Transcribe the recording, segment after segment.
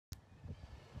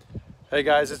Hey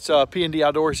guys, it's P&D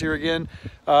Outdoors here again.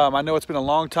 I know it's been a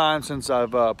long time since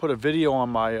I've put a video on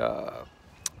my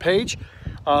page.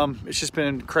 It's just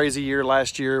been a crazy year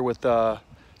last year with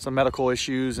some medical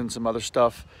issues and some other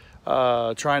stuff.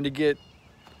 Trying to get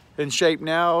in shape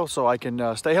now so I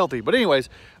can stay healthy. But anyways,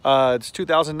 it's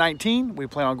 2019. We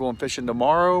plan on going fishing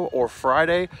tomorrow or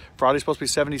Friday. Friday's supposed to be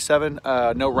 77,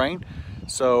 no rain.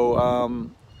 So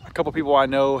a couple people I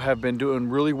know have been doing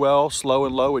really well, slow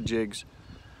and low with jigs.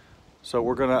 So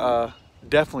we're gonna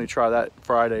definitely try that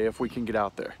Friday if we can get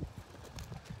out there.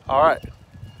 All right,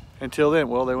 until then,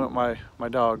 well, they went my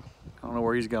dog. I don't know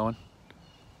where he's going.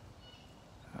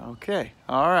 Okay,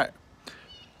 all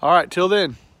right, till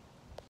then.